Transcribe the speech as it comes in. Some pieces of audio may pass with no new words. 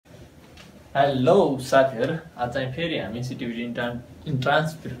Hello साथीहरु, आज चाहिँ फेरि हामी सिटिभिटी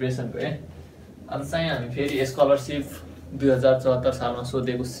इन्ट्रान्स प्रिपरेसनको आज चाहिँ हामी फेरि स्कलरशिप 2074 सालमा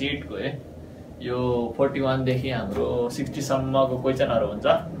सोधेको सिटको यो 41 देखि हाम्रो 60 सम्मको क्वेशनहरु हुन्छ,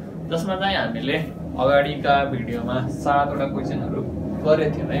 जसमा चाहिँ हामीले अगाडिका भिडियोमा 7 वटा क्वेशनहरु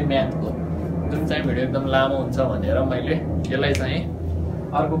गरेको थियौं है म्याथको, जुन चाहिँ भिडियो एकदम लामो हुन्छ भनेर मैले यसलाई चाहिँ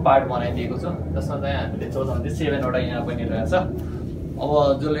अर्को पार्ट बनाइदिएको छु, जसमा चाहिँ हामीले जोड्दै 7 वटा यहाँ पनि रहेछ।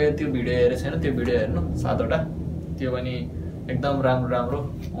 अब जसले त्यो भिडियो हेरेको छैन त्यो भिडियो हेर्नु 7 वटा, त्यो पनि एकदम राम्रो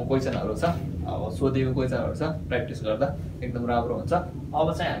क्वेशनहरु छ। अब सोधेको क्वेशनहरु छ, प्र्याक्टिस गर्दा एकदम राम्रो हुन्छ।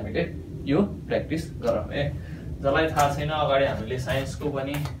 अब चाहिँ हामीले यो प्र्याक्टिस गरौँ है। जसलाई थाहा छैन, अगाडि हामीले साइन्सको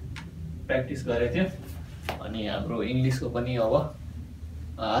पनि प्र्याक्टिस गरेको थियौं अनि हाम्रो इंग्लिशको पनि अब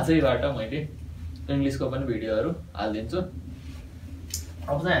आजैबाट मैले इंग्लिशको पनि भिडियोहरु हाल्दिन्छु।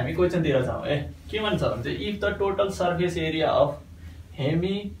 अब चाहिँ हामी क्वेशनतिर जाउँ है। के भन्छ भने चाहिँ if the total surface area of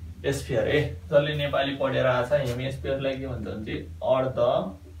hemisphere जसले नेपाली पढेर आछ, हेमिस्फियरलाई के भन्छ भने चाहिँ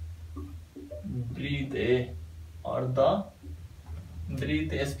अर्ध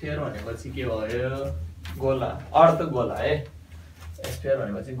वृत्त स्फियर भनेपछि के भयो, गोला, अर्ध गोला है। स्फियर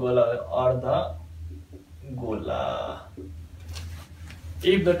भनेपछि गोला हो, अर्ध गोला।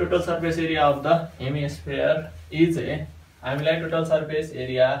 If the total surface area of the hemisphere is हामीलाई टोटल सर्फेस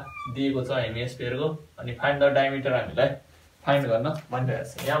एरिया दिएको छ हेमिस्फियरको, अनि फाइन्ड द डायमिटर हामीलाई फाइन्ड गर्न भनिरहेको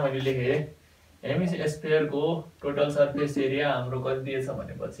छ। यहाँ मैले लेखेँ हेमिस्फियरको टोटल सर्फेस एरिया हाम्रो कति दिएछ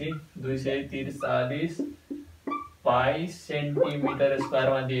भनेपछि 243 पाई सेन्टिमिटर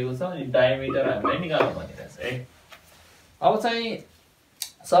स्क्वायरमा दिएको छ, अनि डायमिटर हामीलाई निकाल्न भनिरहेको छ है। अब चाहिँ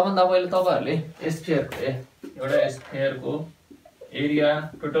सबभन्दा पहिले तपाईहरुले स्फियरको एउटा स्फियरको एरिया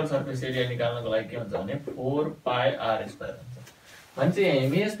टोटल सर्फेस एरिया निकाल्नको लागि के हुन्छ भने 4 पाई आर स्क्वायर हुन्छ। भनेपछि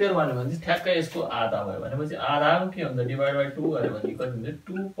हेमिस्फियर भन्यो भने चाहिँ ठ्याक्कै यसको आधा भयो, भनेपछि आधाको के हुन्छ डिवाइड बाइ 2 गर्यो भने कति हुन्छ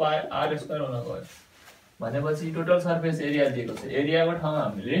 2 पाई आर स्क्वायर हुन गयो। भनेपछि टोटल सर्फेस एरिया दिएको छ, एरियाको ठाउँमा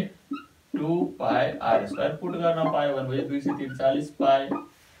हामीले 2 पाई आर स्क्वायर पुट गर्न पायो भनेपछि 243 पाई।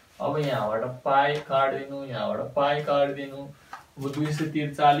 अब यहाँबाट पाई काट्दिनु, यहाँबाट पाई काट्दिनु, अब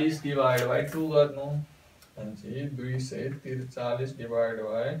 243 डिवाइड बाइ 2 गर्नु भनेपछि 243 डिवाइड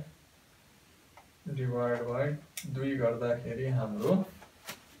बाइ 2 गर्दाखेरि हाम्रो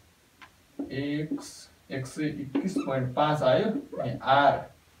 121.5 आयो। अनि आर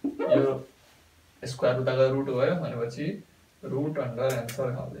यो स्क्वायर उताको रुट भयो भनेपछि रुट अन्डर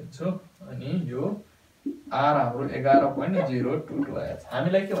एन्सर हाल्दिन्छु, अनि यो आर हाम्रो 11.022 आएछ।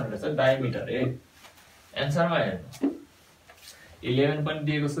 हामीलाई के भनिरहेछ डायमिटर एन्सरमा हेर्नु 11 पनि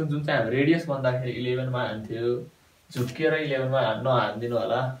दिएको छ, जुन चाहिँ हामी रेडियस भन्दाखेरि 11 मा हान्थ्यो, झुक्किएर 11 मा नहान्दिनु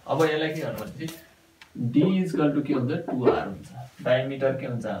होला। अब यसलाई के भन्नु भने d = के हुन्छ 2r हुन्छ। डायमिटर के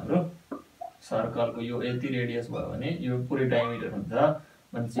हुन्छ हाम्रो सर्कलको यो यति रेडियस भयो भने यो पुरै डायमिटर हुन्छ,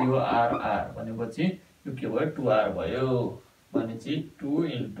 भनेपछि यो r भनेपछि यो के भयो 2r भयो। भनेपछि 2 *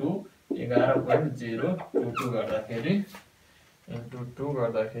 11.022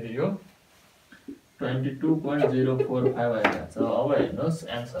 गर्दाखेरि यो 22.045 आइरहेछ। अब हेर्नुहोस्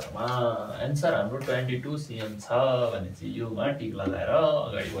एन्सरमा, एन्सर हाम्रो 22 cm छ भनेपछि योमा टिक लगाएर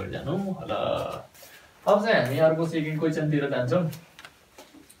अगाडि बढि जानु होला। अब चाहिँ हामी अर्को सेकेन्ड क्वेशनतिर जान्छौँ,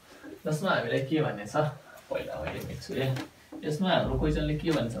 जसमा हामीलाई के भनेछ पहिला मैले लेख्छु यसमा हाम्रो क्वेशनले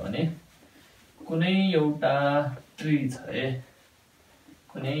के भन्छ भने कुनै एउटा ट्री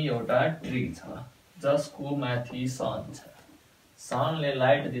छ जसको माथि सन छ, सनले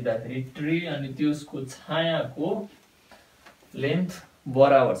लाइट दिँदाखेरि ट्री अनि त्यसको छायाको लेन्थ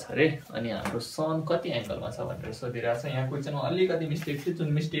बराबर छ रे, अनि हाम्रो सन कति एंगलमा छ भनेर सोधिरहेछ। यहाँ क्वेशनमा अलिकति मिस्टेक थियो,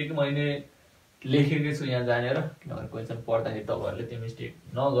 जुन मिस्टेक मैले लेखेकै छु यहाँ जानेर, किनभने क्वेशन पढ्दाखेरि तपाईहरुले त्यो मिस्टेक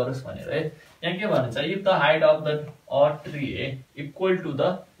नगरोस् भनेर है। यहाँ के भन्छ if the height of the tree equal to the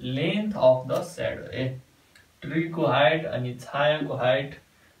length of the shadow, ट्रीको height अनि छायाको हाइट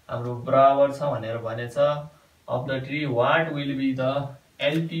हाम्रो बराबर छ भनेर भनेछ। Of the tree what will be the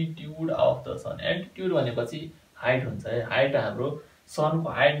altitude of the sun, altitude भनेपछि हाइट हुन्छ है। हाइट हाम्रो सनको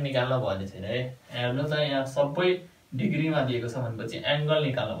हाइट निकाल्न भने छैन है। हेर्नु त यहाँ सबै डिग्रीमा दिएको छ भनेपछि एंगल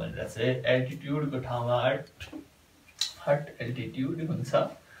निकाल्न भनिरहेछ है। एल्टिट्युडको ठाउँमा हट एल्टिट्युड हुन्छ,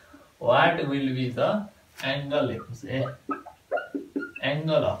 what will be the angle लेख्नुस् है,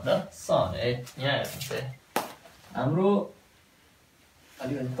 एंगल अफ द सन है। यहाँ हेर्नुस् है, हाम्रो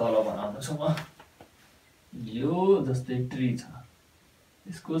अलिकति तल बनाउनु छु म। यो जस्तै ट्री छ,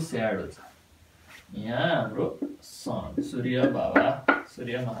 यसको स्याडो छ, यहाँ हाम्रो सन सूर्य बाबा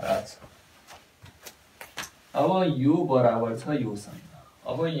सूर्य महाराज। अब यो बराबर छ योसँग।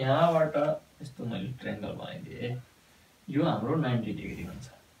 अब यहाँबाट यस्तो मैले ट्रायंगल बनाइदिए, यो हाम्रो 90 डिग्री हुन्छ,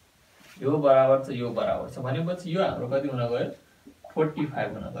 यो बराबर छ यो बराबर छ भनेपछि यो हाम्रो कति हुन गयो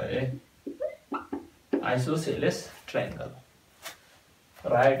 45 हुन गयो है। Isosceles triangle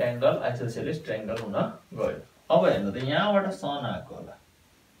right angle isosceles triangle हुन गयो। अब हेर्नु त यहाँबाट सन आएको होला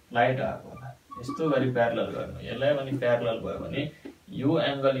लाइट आएको होला यस्तो गरी प्यारलल गर्नु यसलाई पनि प्यारलल भयो भने यो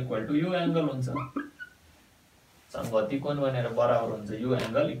एंगल इक्वल टु यो एंगल हुन्छ समगति कोण भनेर बराबर हुन्छ यो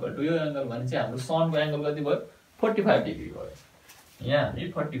एंगल इक्वल टु यो एंगल भने चाहिँ हाम्रो सनको एंगल कति भयो 45 डिग्री भयो। यहाँ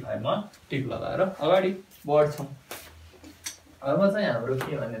हामी 45 मा टिक लगाएर अगाडि बढ्छौं। अब चाहिँ हाम्रो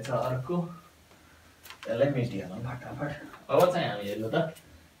के भन्ने छ अर्को यसलाई मेटिहालौं फटाफट। अब चाहिँ हामी हेर्नु त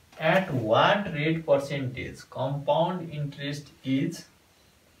at what rate percentage compound interest is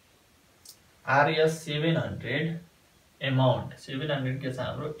RS 700 amount 700 के छ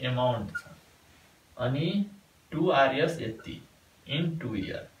हाम्रो अमाउन्ट छ अनि 2 आरएस यति इन 2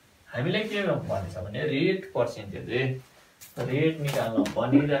 इयर हामीलाई के गर्नु भनेछ भने रेट परसेन्टेज रेट निकाल्न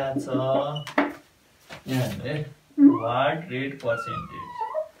भनिरहेछ। यहाँ हेर्नु व्हाट रेट परसेन्टेज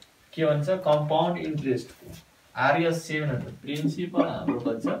के भन्छ कम्पाउन्ड इन्ट्रेस्ट को आरएस 700 प्रिन्सिपल हाम्रो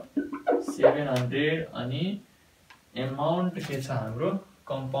भन्छ 700 अनि अमाउन्ट के छ हाम्रो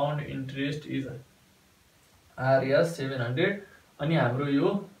कम्पाउन्ड इन्ट्रेस्ट इज आरएस 700 अनि हाम्रो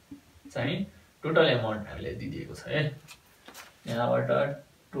यो चाहिँ टोटल अमाउन्ट हामीले दिएको छ है। यहाँबाट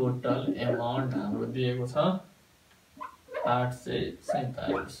टोटल अमाउन्ट हाम्रो दिएको छ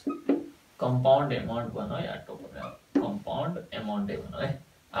 847 कम्पाउन्ड अमाउन्ट भनौं या कम्पाउन्ड अमाउन्ट भनौं है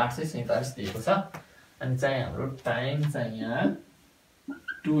 847 दिएको छ अनि चाहिँ हाम्रो टाइम चाहिँ यहाँ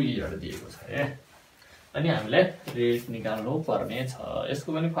 2 इयर दिएको छ है। अनि हामीले रेट निकाल्नु पर्ने छ।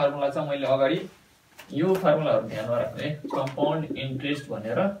 यसको पनि फर्मुला छ मैले अगाडि यो फर्मुलाहरु ध्यानमा राख्नु है कम्पाउन्ड इन्ट्रेस्ट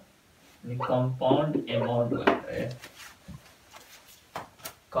भनेर अनि कम्पाउन्ड अमाउन्ट भनेर है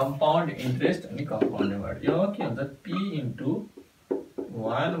कम्पाउन्ड इन्ट्रेस्ट अनि कम्पाउन्ड अमाउन्ट यो के हुन्छ p into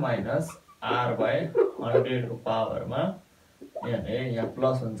 1 minus r by 100 को पावरमा यहाँ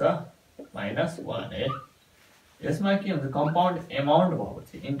प्लस हुन्छ माइनस 1 है। यसमा के हुन्छ कम्पाउन्ड अमाउन्ट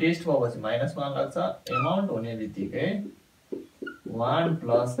भएपछि इन्ट्रेस्ट भएपछि माइनस 1 लाग्छ अमाउन्ट हुने बित्तिकै 1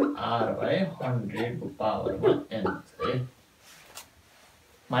 प्लस r बाइ 100 को पावरमा n हुन्छ है।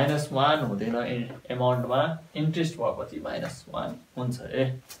 माइनस 1 हुँदैन अमाउन्टमा इन्ट्रेस्ट भएपछि माइनस 1 हुन्छ है।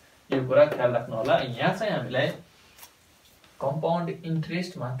 यो कुरा ख्याल राख्नु होला। यहाँ चाहिँ हामीलाई कम्पाउन्ड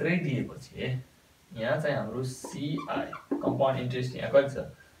इन्ट्रेस्ट मात्रै दिएपछि है यहाँ चाहिँ हाम्रो CI कम्पाउन्ड इन्ट्रेस्ट यहाँ कति छ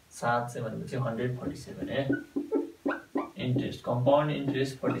 700 भनेपछि 147 है। इन्ट्रेस्ट कम्पाउन्ड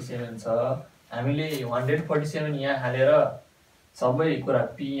इन्ट्रेस्ट 47 छ हामीले 147 यहाँ हालेर सबै कुरा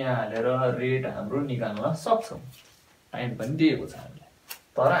p यहाँ हालेर रेट हाम्रो निकाल्न सक्छौं। टाइम पनि दिएको छ हामीले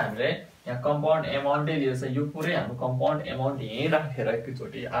तर हामीले यहाँ कम्पाउन्ड अमाउन्टै दिएको छ यो पुरै हाम्रो कम्पाउन्ड अमाउन्ट यही राखेर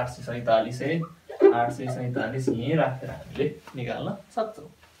एकचोटी 847 है 847 यही राखेर हामीले निकाल्न सक्छौं।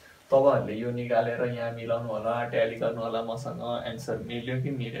 तपाईहरुले यो निकालेर यहाँ मिलाउनु होला ट्याली गर्नु होला मसँग आन्सर मिल्यो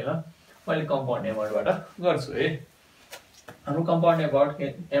कि मिलेन मैले कम्पाउन्ड अमाउन्टबाट गर्छु है। हाम्रो कम्पाउन्ड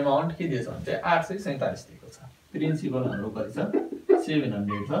अमाउन्ट के दिएछ भने चाहिँ 847 दिएको छ। प्रिन्सिपल हाम्रो कति छ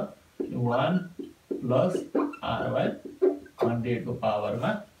 700 छ 1 प्लस r बाइ 100 को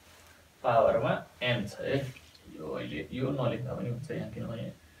पावरमा n छ है। यो अहिले यो नलेख्दा पनि हुन्छ यहाँ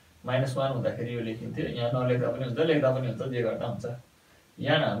किनभने -1 हुँदाखेरि यो लेखिन्थ्यो यहाँ नलेख्दा पनि हुन्छ लेख्दा पनि हुन्छ जे गर्दा हुन्छ।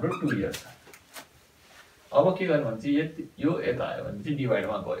 यहाँ हाम्रो 2 इयर छ। अब के गर्नु भन्छ यो यता आयो भने चाहिँ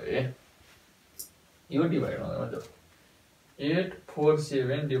डिभाइडमा गयो है यो डिभाइडमा गयो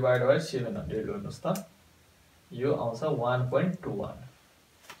 847 डिभाइड बाइ 700 गर्नुस् त यो आउँछ 1.21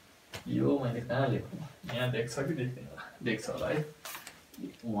 यो मैले कहाँ लेख्नु यहाँ देख्छ कि देख्दैन देख्छ होला है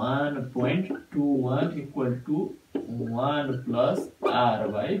 1.21 equal to 1 plus r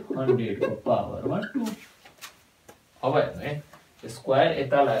by 100 को पावरमा 2। अब हेर्नु है स्क्वायर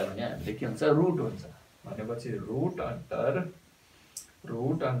यता लाग्यो भने हामीले के हुन्छ रुट हुन्छ भनेपछि रुट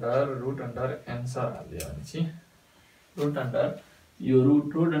अन्डर आन्सर हाल्यो भनेपछि रुट अन्डर यो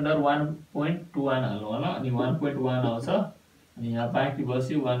रुट अन्डर 1.21 हाल्नु होला अनि 1.1 आउँछ अनि यहाँ बाँकी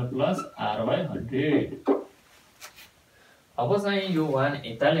बस्यो 1 प्लस r बाइ 100। अब चाहिँ यो 1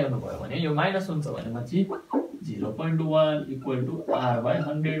 यता ल्याउनु भयो भने यो माइनस हुन्छ भनेपछि 0.1 इक्वल टु r बाइ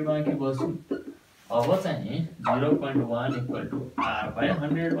 100 बाँकी बस्यो। अब चाहिँ 0.1 इक्वल टु r बाइ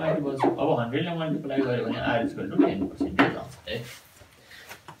 100 बाँकी बस्यो। अब 100 ले मल्टिप्लाई गर्यो भने r इक्वल टु 10% आउँछ है।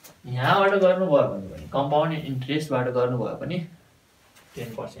 यहाँबाट गर्नुभयो भने कम्पाउन्ड इन्ट्रेस्टबाट गर्नुभयो भने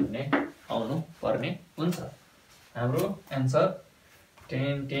 10% नै आउनु पर्ने हुन्छ। हाम्रो आन्सर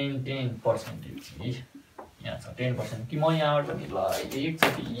 10% यहाँ छ 10% कि म यहाँबाट पनि ल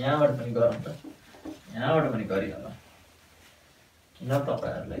एकचोटी यहाँबाट पनि गरौँ त यहाँबाट पनि गरिहाल किन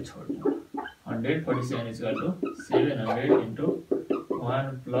तपाईहरुलाई छोड्नु 147 equal to 700 into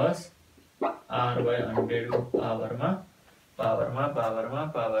 1 plus r by 100 को पावरमा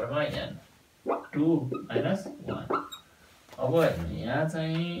n 2 minus 1 अब यहाँ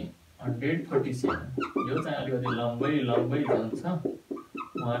चाहिँ 147 यो चाहिँ अलिकति लम्बै जान्छ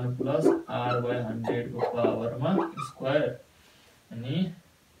 1 plus r by 100 को पावरमा स्क्वायर अनि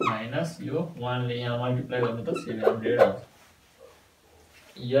माइनस यो 1 ले यहाँ मल्टिप्लाई गर्नु त 700 आउँछ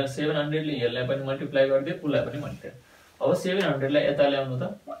यहाँ 700 ले यसलाई पनि मल्टिप्लाई गर्दियो उलाई पनि मल्टिप्लाई अब 700 लाई यता ल्याउनु त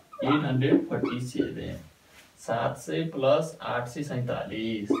 847 700 plus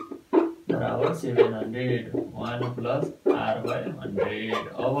 847 बराबर 700 1 plus r by 100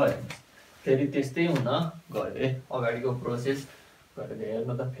 अब फेरि त्यस्तै हुन गयो अगाडिको प्रोसेस गरेर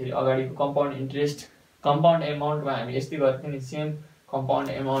हेर्नु त फेरि अगाडिको कम्पाउन्ड इन्ट्रेस्ट कम्पाउन्ड एमाउन्टमा हामी यस्तै गर्थ्यौं नि सेम कम्पाउन्ड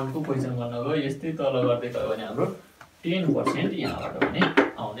एमाउन्टको क्वेशन गर्न गयो यस्तै तल गर्दै गयो भने हाम्रो 10% यहाँबाट पनि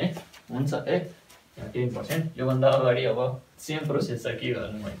आउने हुन्छ यहाँ 10% यो भन्दा अगाडि अब सेम प्रोसेस छ के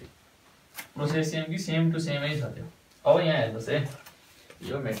गर्नु मैले प्रोसेस सेम कि सेम टु सेमै छ त्यो अब यहाँ हेर्नुस्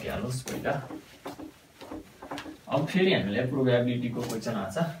यो मेटिहाल्नुस् पहिला अब फेरि हामीले प्रोबेबिलिटीको क्वेशन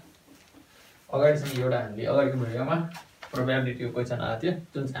आछ अगाडि चाहिँ एउटा हामीले अगाडिको भिडियोमा प्रोबेबिलिटीको क्वेशन आएको थियो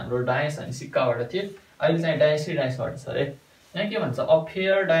जुन चाहिँ हाम्रो डाइस अनि सिक्काबाट थियो अहिले चाहिँ डाइसबाट छ यहाँ के भन्छ a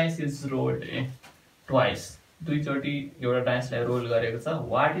fair dice is rolled twice दुईचोटी एउटा डाइसलाई रोल गरेको छ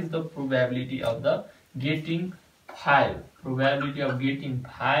what is the probability of the getting 5 probability of getting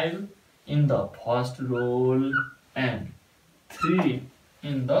 5 in the first role and 3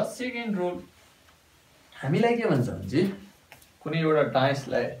 in the second role हामीलाई के भन्छ भने कुनै एउटा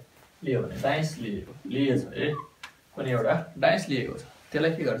डाइसलाई लियो भने डाइस लिएछ कुनै एउटा डाइस लिएको छ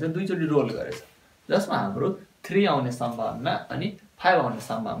त्यसलाई के गर्छ दुईचोटी रोल गरेछ जसमा हाम्रो 3 आउने सम्भावना अनि 5 आउने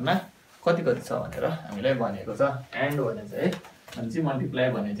सम्भावना कति छ भनेर हामीलाई भनेको छ एन्ड भने चाहिँ अनि मल्टिप्लाई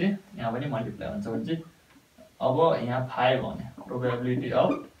भने चाहिँ यहाँ पनि मल्टिप्लाई हुन्छ भने अब यहाँ 5 आउने प्रोबेबिलिटी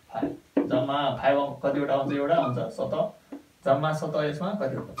अफ 5 जम्मा 5 कतिवटा आउँछ एउटा आउँछ 7 जम्मा 7 यसमा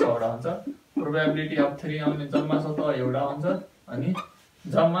कतिवटा 6 वटा हुन्छ प्रोबेबिलिटी अफ 3 आउने जम्मा 7 एउटा आउँछ अनि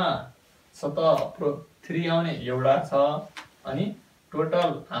जम्मा 7 3 आउने एउटा छ अनि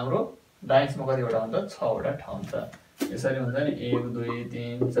टोटल हाम्रो डाइसमा कतिवटा हुन्छ 6 वटा ठाउँ हुन्छ यसरी हुन्छ नि 1 2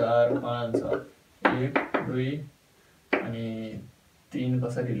 3 4 5 6 1 2 अनि 3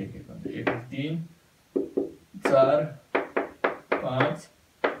 कसरी लेखेको हुन्छ 1 3 4 5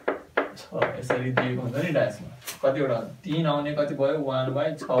 6 यसरी दिएको हुन्छ नि डाइसमा कतिवटा 3 आउने कति भयो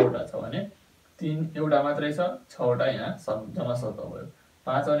 1/6 वटा छ भने 3 एउटा मात्रै छ 6 वटा यहाँ जम्मा 7 भयो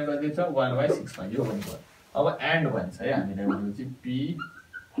 5 आउने कति छ 1/6 मा यो पनि भयो अब एन्ड भन्छ है हामीले भनेको चाहिँ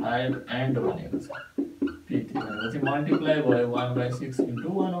p5 एन्ड भनेको छ p3 भनेको चाहिँ मल्टिप्लाई भयो 1/6 इन्टु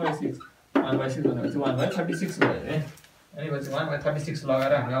 1/6 1/6 भनेको चाहिँ 1/36 भयो है अनि पछि 1/36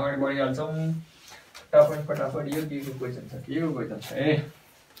 लगाएर हामी अगाडि बढिहाल्छौँ फटाफट यो के को क्वेशन छ के को क्वेशन छ है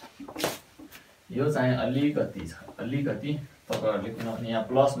यो चाहिँ अलिकति तपाईहरुले किनभने यहाँ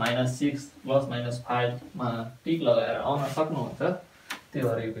 +-6 +-5 मा टिक लगाएर आउन सक्नुहुन्छ त्यही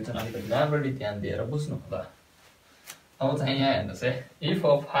भएर यो क्वेशन अलिकति राम्ररी ध्यान दिएर बुझ्नु होला अब चाहिँ यहाँ हेर्नुस् है if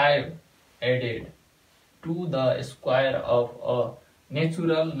a 5 added to the square of a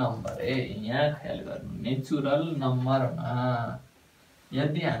natural number यहाँ ख्याल गर्नु नेचुरल नम्बरमा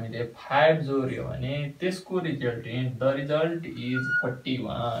यदि हामीले 5 जोड्यो भने त्यसको resultant the result is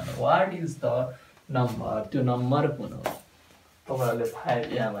 41 what is the number त्यो नम्बर कुन हो तपाईहरुले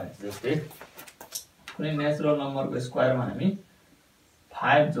 5 यहाँ भने जस्तै कुनै नेचुरल नम्बरको स्क्वायरमा हामी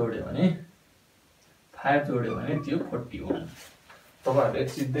 5 जोड्यो भने त्यो 41 तपाईहरुले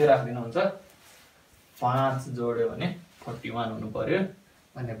सिधै राख्दिनुहुन्छ 5 जोड्यो भने 41 हुनु पर्यो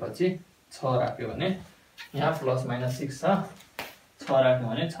भनेपछि 6 राख्यो भने यहाँ +-6 छ 6 राख्यो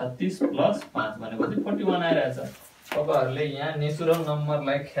भने 36 + 5 भनेपछि 41 आइरहेछ तपाईहरुले यहाँ नेचुरल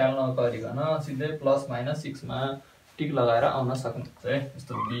नम्बरलाई ख्याल नगरिकन सिधै +-6 मा टिक लगाएर आउन सक्नुहुन्छ है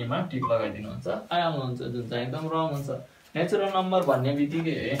यस्तो बी मा टिक लगाइदिनुहुन्छ आइहाल्नुहुन्छ जुन चाहिँ एकदम रङ हुन्छ नेचुरल नम्बर भन्ने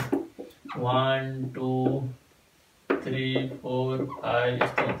बित्तिकै 1 2 3 4 5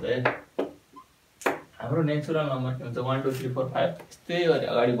 यस्तो हुन्छ है हाम्रो नेचुरल नम्बर के हुन्छ 1 2 3 4 5 यस्तै गरी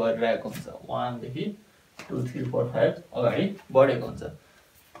अगाडि बढिरहेको हुन्छ 1 देखि 2 3 4 5 अगाडि बढेको हुन्छ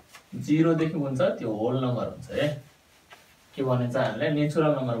 0 देखि हुन्छ त्यो होल नम्बर हुन्छ है के भने चाहिँ हामीले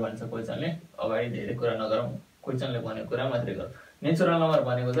नेचुरल नम्बर भन्छ क्वेशनले अगाडि धेरै कुरा नगरौँ क्वेशनले भनेको कुरा मात्रै गरौँ नेचुरल नम्बर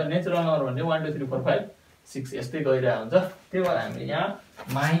भनेको चाहिँ नेचुरल नम्बर भन्ने 1 2 3 4 5 6 यस्तै गइरहेको हुन्छ त्यही भएर हामीले यहाँ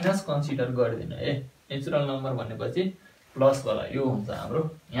माइनस कन्सिडर गर्दैन है नेचुरल नम्बर भनेपछि प्लस वाला यो हुन्छ हाम्रो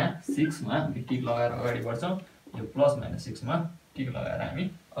यहाँ 6 मा टिक लगाएर अगाडि बढ्छौं यो +-6 मा टिक लगाएर हामी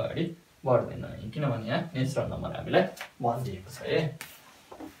अगाडि बढ्दैन किनभने यहाँ नेचुरल नम्बर हामीलाई भनिदिएको छ है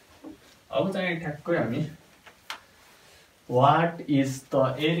अब चाहिँ ठ्याक्कै हामी what is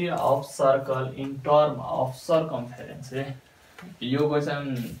the area of circle in term of सर्कमफेरेन्स है यो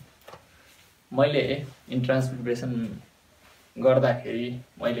क्वेशन मैले इन्ट्रान्स प्रिपरेसन गर्दाखेरि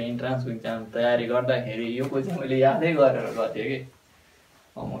मैले इन्ट्रान्सको इक्जाम तयारी गर्दाखेरि यो क्वेसन मैले यादै गरेर गर्थेँ कि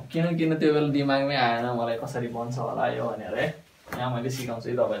किन त्यो बेला दिमागमै आएन मलाई कसरी बन्छ होला यो भनेर है। यहाँ मैले सिकाउँछु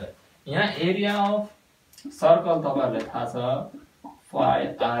है तपाईँलाई। यहाँ एरिया अफ सर्कल तपाईँहरूलाई थाहा छ पाई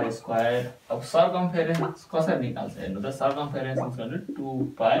आर स्क्वायर। अब सर्कमफेरेन्स कसरी निकाल्छ हेर्नु त, सर्कमफेरेन्स इक्वल टु 2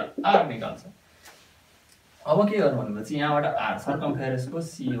 पाई आर निकाल्छ। अब के गर्नु भनेपछि यहाँबाट आर सर्कमफेरेन्सको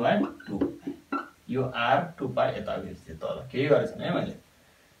c/2 यो आर 2 पाई यता भिर्छ तल केही गरेछ है मैले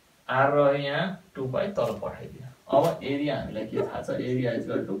आर र यहाँ 2 पाई तल पठाइदिएँ। अब एरिया हामीलाई के थाहा छ area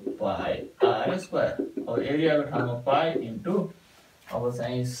equal to pie are square. अब एरियाको ठाउँमा पाई इन्टु अब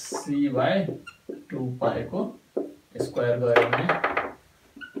चाहिँ c/2 पाई को स्क्वायर गऱ्यो भने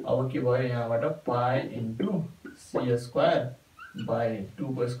अब के भयो यहाँबाट पाई इन्टु c स्क्वायर बाई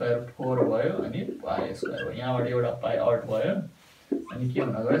 2 को स्क्वायर 4 भयो अनि पाई स्क्वायर भयो। यहाँबाट एउटा पाई आउट भयो अनि के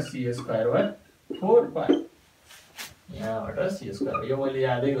हुन गयो c स्क्वायर बाई 4 पाई यहाँबाट c स्क्वायर। यो मैले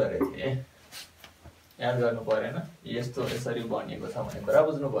यादै गरेको थिएँ, याद गर्नु परेन, यस्तो यसरी बनिएको छ भन्ने कुरा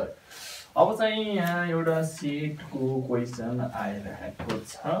बुझ्नु पर्यो। अब चाहिँ यहाँ एउटा सिटको क्वेसन आइरहेको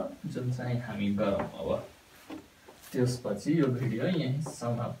छ जुन चाहिँ हामी गरौँ। अब त्यसपछि यो भिडियो यही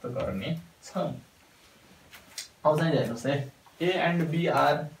समाप्त गर्ने छौँ। अब चाहिँ हेर्नुहोस् है, A and B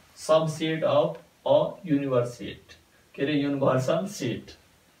are subset of a universal set, के अरे universal set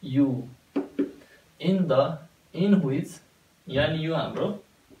U in which NU हाम्रो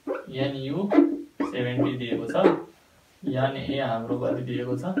NU 70 दिएको छ, NA हाम्रो कति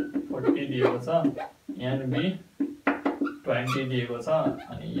दिएको छ 40 दिएको छ, NB 20 दिएको छ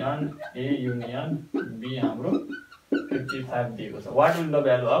अनि NA union B हाम्रो 55 दिएको छ। What will the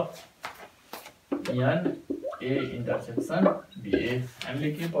value of NA intersection BA? हामीले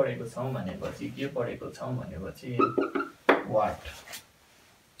के पढेको छौं भनेपछि what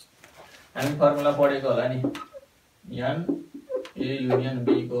हामी फर्मुला पढेको होला नि NA युनियन B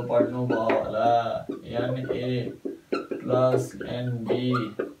को पढ्नु भयो होला NA plus NB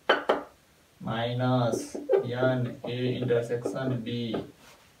minus NA intersection B।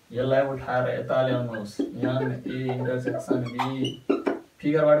 यसलाई उठाएर यता ल्याउनुस् NA intersection B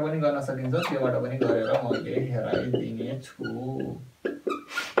फिगरबाट पनि गर्न सकिन्छ, त्योबाट पनि गरेर मैले हेराइदिने छु,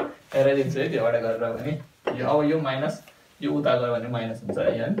 हेराइदिन्छु है त्योबाट गरेर पनि। अब यो माइनस यो उता गयो भने माइनस हुन्छ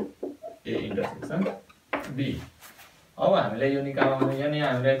NA इन्टरसेक्सन B। अब हामीले यो निकाल्नु भने NA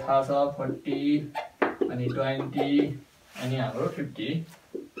हामीलाई थाहा छ 40 अनि 20 अनि हाम्रो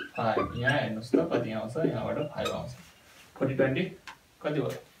 55। यहाँ हेर्नुस् त कति आउँछ, यहाँबाट 5 आउँछ। 40 20 कति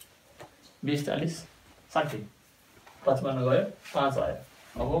भयो 20 40 60 55 गयो 5 आयो।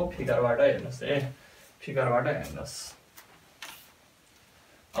 अब फिगरबाट हेर्नुस् है, फिगरबाट हेर्नुस्।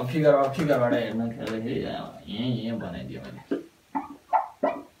 अब फिगरबाट हेर्दाखेरि यही बनाइदियो मैले।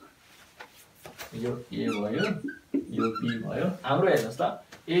 यो A भयो यो B भयो हाम्रो। हेर्नुस् त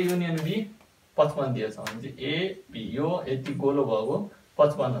A युनियन B 55 दिएछ भने चाहिँ A B यो यति गोलो भएको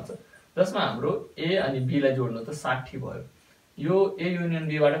 55 छ, जसमा हाम्रो A अनि B लाई जोड्नु त 60 भयो। यो A युनियन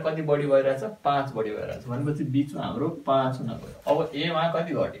B बाट कति बढी भइरहेछ 5 बढी भइरहेछ भनेपछि बीचमा हाम्रो 5 हुन गयो। अब A मा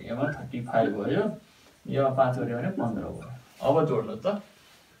कति घट्यो, A मा 35 भयो, यो 5 गऱ्यो भने 15 भयो। अब जोड्नु त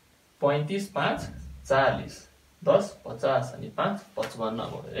 35 5 40 10 50 अनि 5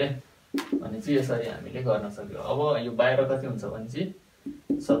 55 भयो है। अनि चाहिँ यसरी हामीले गर्न सक्यो। अब यो बाहिर कति हुन्छ भने चाहिँ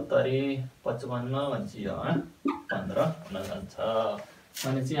 70 55 भन्छ यो 15 हुन जान्छ।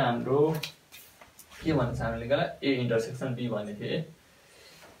 अनि चाहिँ हाम्रो के भन्छ हामीले गला A इन्टरसेक्सन B भन्ने थिए,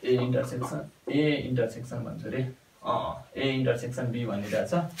 A इन्टरसेक्सन भन्छ रे A intersection B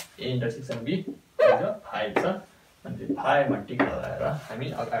भनिरहेछ। A intersection B 5 छ अनि 5 मा टिक लगाएर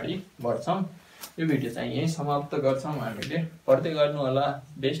हामी अगाडि बढ्छौं। यो भिडियो चाहिँ यही समाप्त गर्छौं हामीले। पढ्दै गर्नु होला।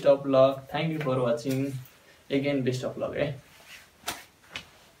 Best of lock. Thank you for watching. Again best of lock है।